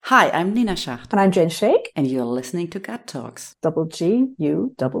Hi, I'm Nina Schacht. And I'm Jane Schek. And you're listening to Gut Talks. Double G,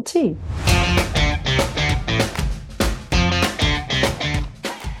 U, double T.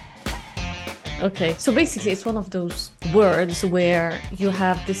 Okay, so basically it's one of those words where you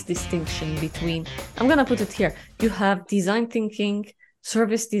have this distinction between, I'm going to put it here, you have design thinking,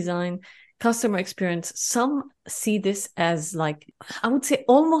 service design, customer experience. Some see this as like, I would say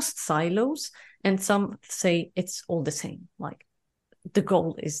almost silos, and some say it's all the same, like the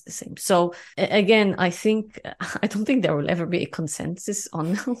goal is the same. So again, I don't think there will ever be a consensus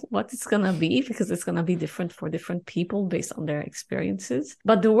on what it's going to be, because it's going to be different for different people based on their experiences.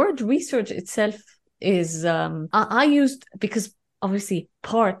 But the word research itself is, I used, because obviously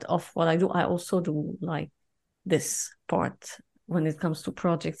part of what I do, I also do like this part when it comes to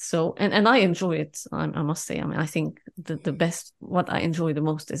projects. So, and I enjoy it, I must say. I mean, I think the best, what I enjoy the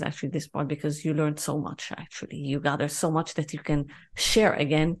most is actually this part, because you learn so much, actually. You gather so much that you can share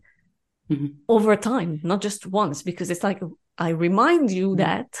again over time, not just once, because it's like, I remind you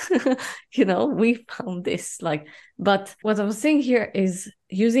that, we found this, like, but what I was saying here is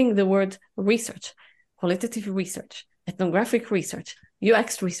using the word research, qualitative research, ethnographic research,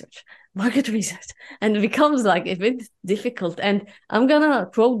 UX research, market research, and it becomes like a bit difficult. And I'm gonna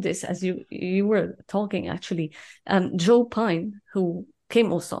quote this as you were talking, actually. Joe Pine, who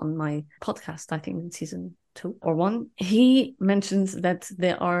came also on my podcast, I think in season 2 or 1, he mentions that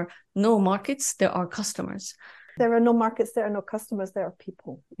there are no markets, there are customers. There are no markets, there are no customers, there are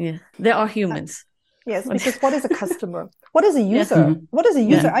people. Yeah, there are humans. Yes, because what is a customer? What is a user? Yeah. What is a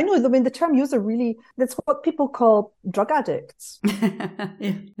user? Yeah. I know, the term user really, that's what people call drug addicts.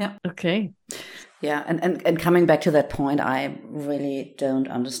 Yeah. Okay. Yeah, and coming back to that point, I really don't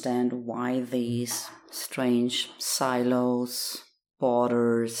understand why these strange silos,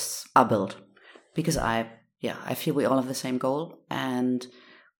 borders are built. Because I feel we all have the same goal, and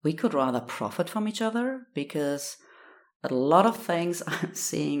we could rather profit from each other, because a lot of things I'm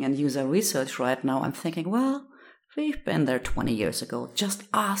seeing in user research right now, I'm thinking, well, we've been there 20 years ago. Just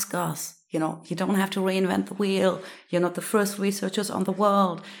ask us. You don't have to reinvent the wheel. You're not the first researchers on the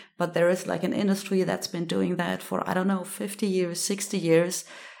world. But there is like an industry that's been doing that for, 50 years, 60 years.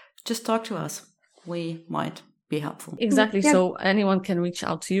 Just talk to us. We might be helpful. Exactly. Yeah. So anyone can reach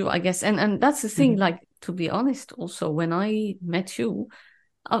out to you, I guess. And that's the thing, like, to be honest, also, when I met you,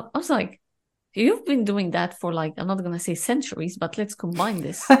 I was like, you've been doing that for, like, I'm not going to say centuries, but let's combine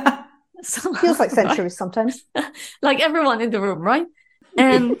this. Feels like centuries sometimes. Like everyone in the room, right?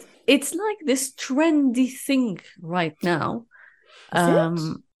 And it's like this trendy thing right now.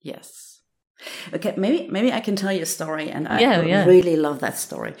 Yes. Okay, maybe I can tell you a story, and I really love that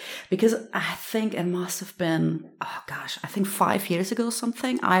story, because I think it must have been, I think 5 years ago or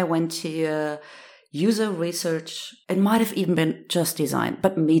something, I went to user research. It might have even been just design,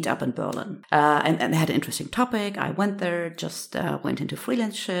 but meet up in Berlin. And they had an interesting topic. I went there, just went into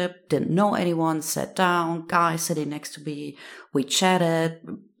freelanceship, didn't know anyone, sat down, guy sitting next to me. We chatted.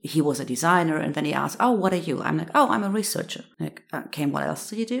 He was a designer, and then he asked, what are you? I'm like, I'm a researcher. Like, okay, what else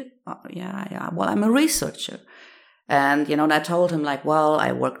do you do? Yeah. Well, I'm a researcher. And, I told him, like, well,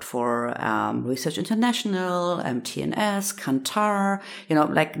 I worked for Research International, TNS, Kantar,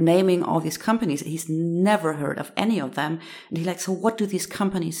 like naming all these companies. He's never heard of any of them. And he's like, so what do these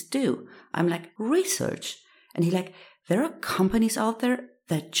companies do? I'm like, research. And he's like, there are companies out there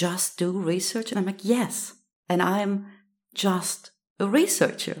that just do research? And I'm like, yes. And I'm just a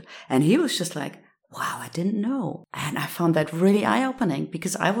researcher. And he was just like, wow, I didn't know. And I found that really eye-opening,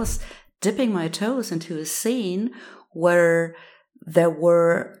 because I was dipping my toes into a scene where there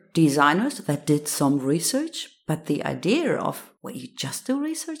were designers that did some research, but the idea of, you just do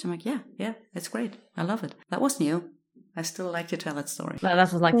research? I'm like, yeah, it's great. I love it. That was new. I still like to tell that story. That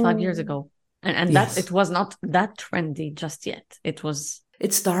was like 5 years ago. And yes. That it was not that trendy just yet. It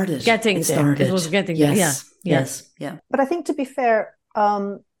started getting there. It was getting there. Yes. But I think, to be fair,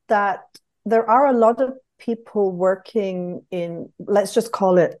 that there are a lot of people working in, let's just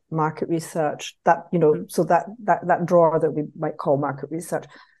call it market research, that, so that drawer that we might call market research,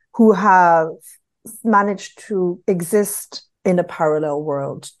 who have managed to exist in a parallel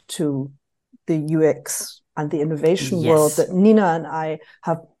world to the UX and the innovation world that Nina and I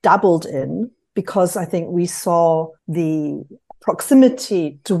have dabbled in, because I think we saw the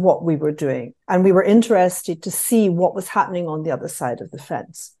proximity to what we were doing, and we were interested to see what was happening on the other side of the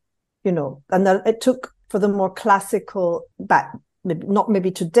fence, and then it took, for the more classical,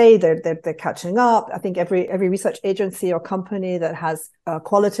 maybe today they're catching up. I think every research agency or company that has a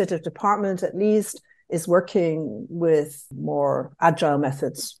qualitative department at least is working with more agile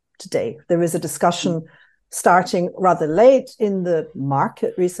methods today. There is a discussion starting rather late in the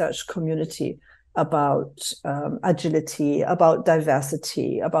market research community about agility, about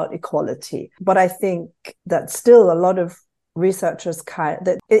diversity, about equality. But I think that still a lot of researchers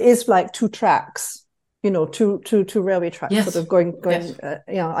that it is like two tracks, two railway tracks, sort of going,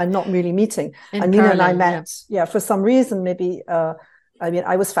 and not really meeting. And Nina and I met, for some reason, maybe.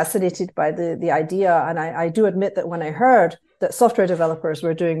 I was fascinated by the idea, and I do admit that when I heard that software developers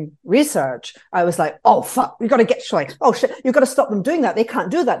were doing research, I was like, oh, fuck, we got to get showing. Oh, shit, you've got to stop them doing that. They can't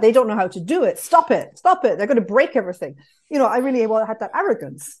do that. They don't know how to do it. Stop it. They're going to break everything. I really had that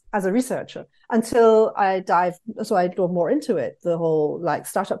arrogance as a researcher until I dove more into it, the whole like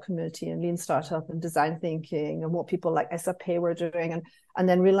startup community and lean startup and design thinking and what people like SAP were doing. And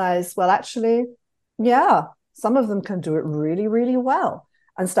then realized, well, actually, some of them can do it really, really well,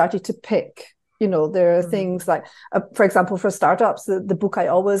 and started to pick. There are things like, for example, for startups, the book I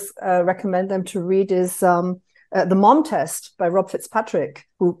always recommend them to read is The Mom Test by Rob Fitzpatrick,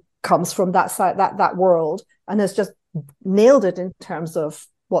 who comes from that side, that world, and has just nailed it in terms of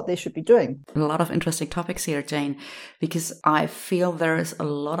what they should be doing. A lot of interesting topics here, Jane, because I feel there is a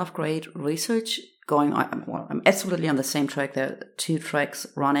lot of great research going on. Well, I'm absolutely on the same track. There are 2 tracks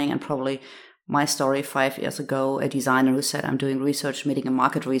running, and probably my story 5 years ago, a designer who said, I'm doing research, meeting a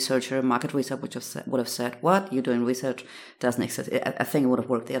market researcher would have said, what? You're doing research? Doesn't exist. I think it would have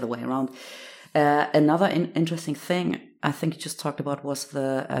worked the other way around. Another interesting thing I think you just talked about was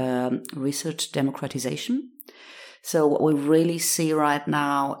the research democratization. So what we really see right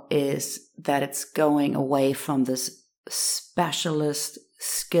now is that it's going away from this specialist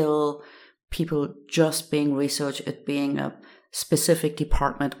skill, people just being research, it being a specific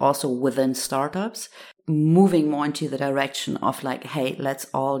department also within startups, moving more into the direction of like, hey, let's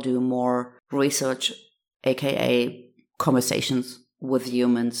all do more research, aka conversations with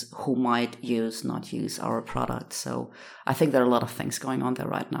humans who might not use our product. So I think there are a lot of things going on there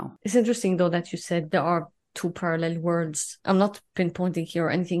right now. It's interesting though that you said there are 2 parallel worlds. I'm not pinpointing here or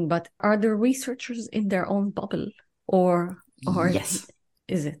anything, but are the researchers in their own bubble or yes.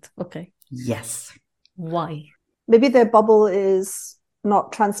 Is it? Okay. Yes. Why? Maybe their bubble is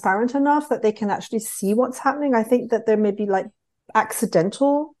not transparent enough that they can actually see what's happening. I think that there may be like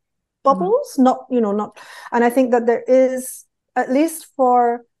accidental bubbles, not. And I think that there is, at least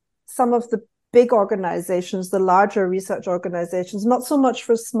for some of the big organizations, the larger research organizations, not so much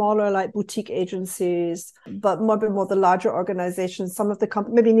for smaller like boutique agencies, but more the larger organizations. Some of the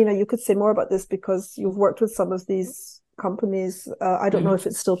companies, maybe Nina, you could say more about this because you've worked with some of these companies. I don't know if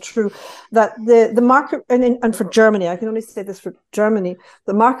it's still true that the market, and for Germany, I can only say this for Germany,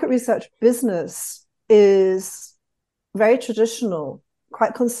 the market research business is very traditional,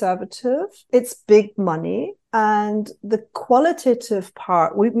 quite conservative. It's big money. And the qualitative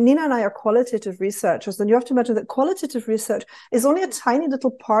part, Nina and I are qualitative researchers, and you have to imagine that qualitative research is only a tiny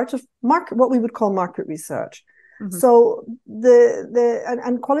little part of what we would call market research. Mm-hmm. So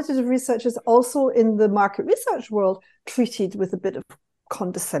and qualitative research is also in the market research world treated with a bit of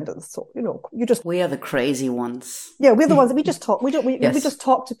condescendence. So we are the crazy ones. Yeah, we're the ones that we just talk. We just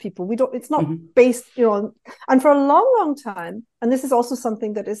talk to people. We don't. It's not based, And for a long, long time, and this is also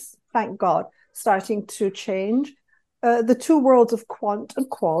something that is, thank God, starting to change. The 2 worlds of quant and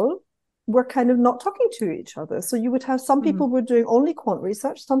qual were kind of not talking to each other. So you would have some people were doing only quant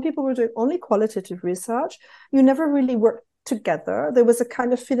research, some people were doing only qualitative research. You never really worked together. There was a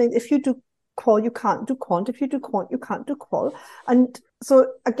kind of feeling, if you do qual, you can't do quant. If you do quant, you can't do qual. And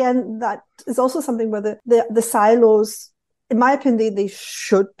so again, that is also something where the silos, in my opinion, they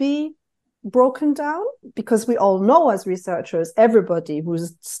should be broken down, because we all know as researchers, everybody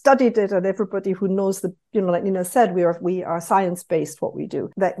who's studied it and everybody who knows like Nina said, we are science-based what we do,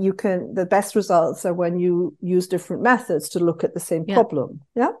 that the best results are when you use different methods to look at the same problem.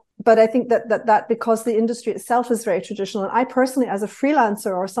 Yeah. But I think that because the industry itself is very traditional, and I personally, as a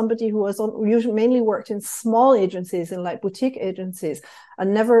freelancer or somebody who has usually mainly worked in small agencies, in like boutique agencies,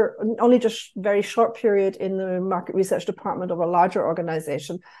 and only just very short period in the market research department of a larger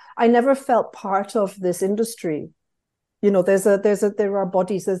organization, I never felt part of this industry. There are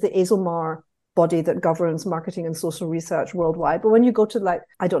bodies. There's the ASOMAR body that governs marketing and social research worldwide. But when you go to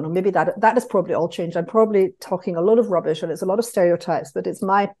I don't know, maybe that has probably all changed. I'm probably talking a lot of rubbish and it's a lot of stereotypes, but it's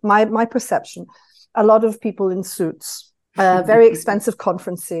my perception. A lot of people in suits, very expensive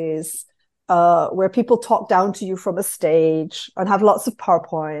conferences, where people talk down to you from a stage and have lots of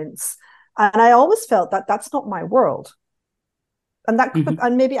PowerPoints. And I always felt that that's not my world. And that could,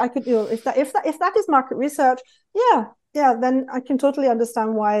 and maybe I could, if that is market research, then I can totally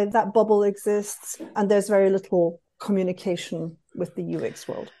understand why that bubble exists and there's very little communication with the UX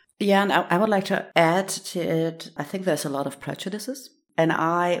world. Yeah, and I would like to add to it, I think there's a lot of prejudices. And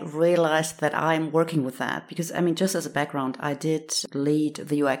I realized that I'm working with that because, I mean, just as a background, I did lead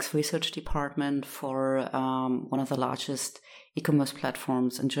the UX research department for one of the largest e-commerce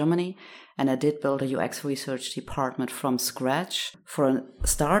platforms in Germany. And I did build a UX research department from scratch for a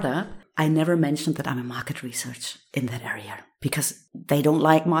startup. I never mentioned that I'm a market researcher in that area because they don't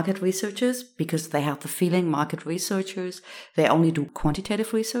like market researchers because they have the feeling market researchers, they only do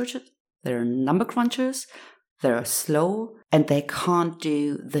quantitative research. They're number crunchers. They're slow and they can't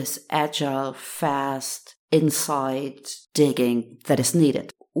do this agile, fast, insight digging that is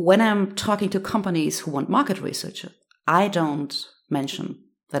needed. When I'm talking to companies who want market research, I don't mention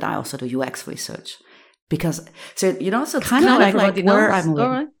that I also do UX research because, so kind of like where I'm moving.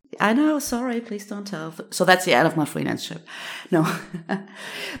 Right. I know, sorry, please don't tell. So that's the end of my freelanceship. No,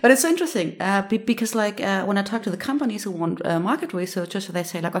 but it's so interesting because when I talk to the companies who want market researchers, they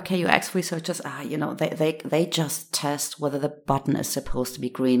say like, okay, UX researchers, they just test whether the button is supposed to be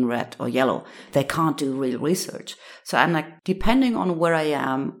green, red or yellow. They can't do real research. So I'm like, depending on where I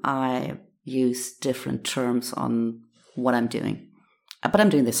am, I use different terms on what I'm doing, but I'm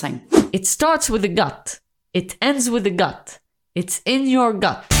doing the same. It starts with the gut. It ends with the gut. It's in your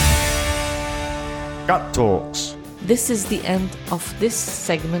gut. Gut Talks. This is the end of this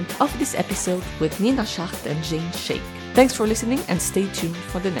segment of this episode with Nina Schacht and Jane Schek. Thanks for listening and stay tuned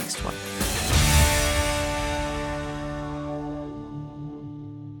for the next one.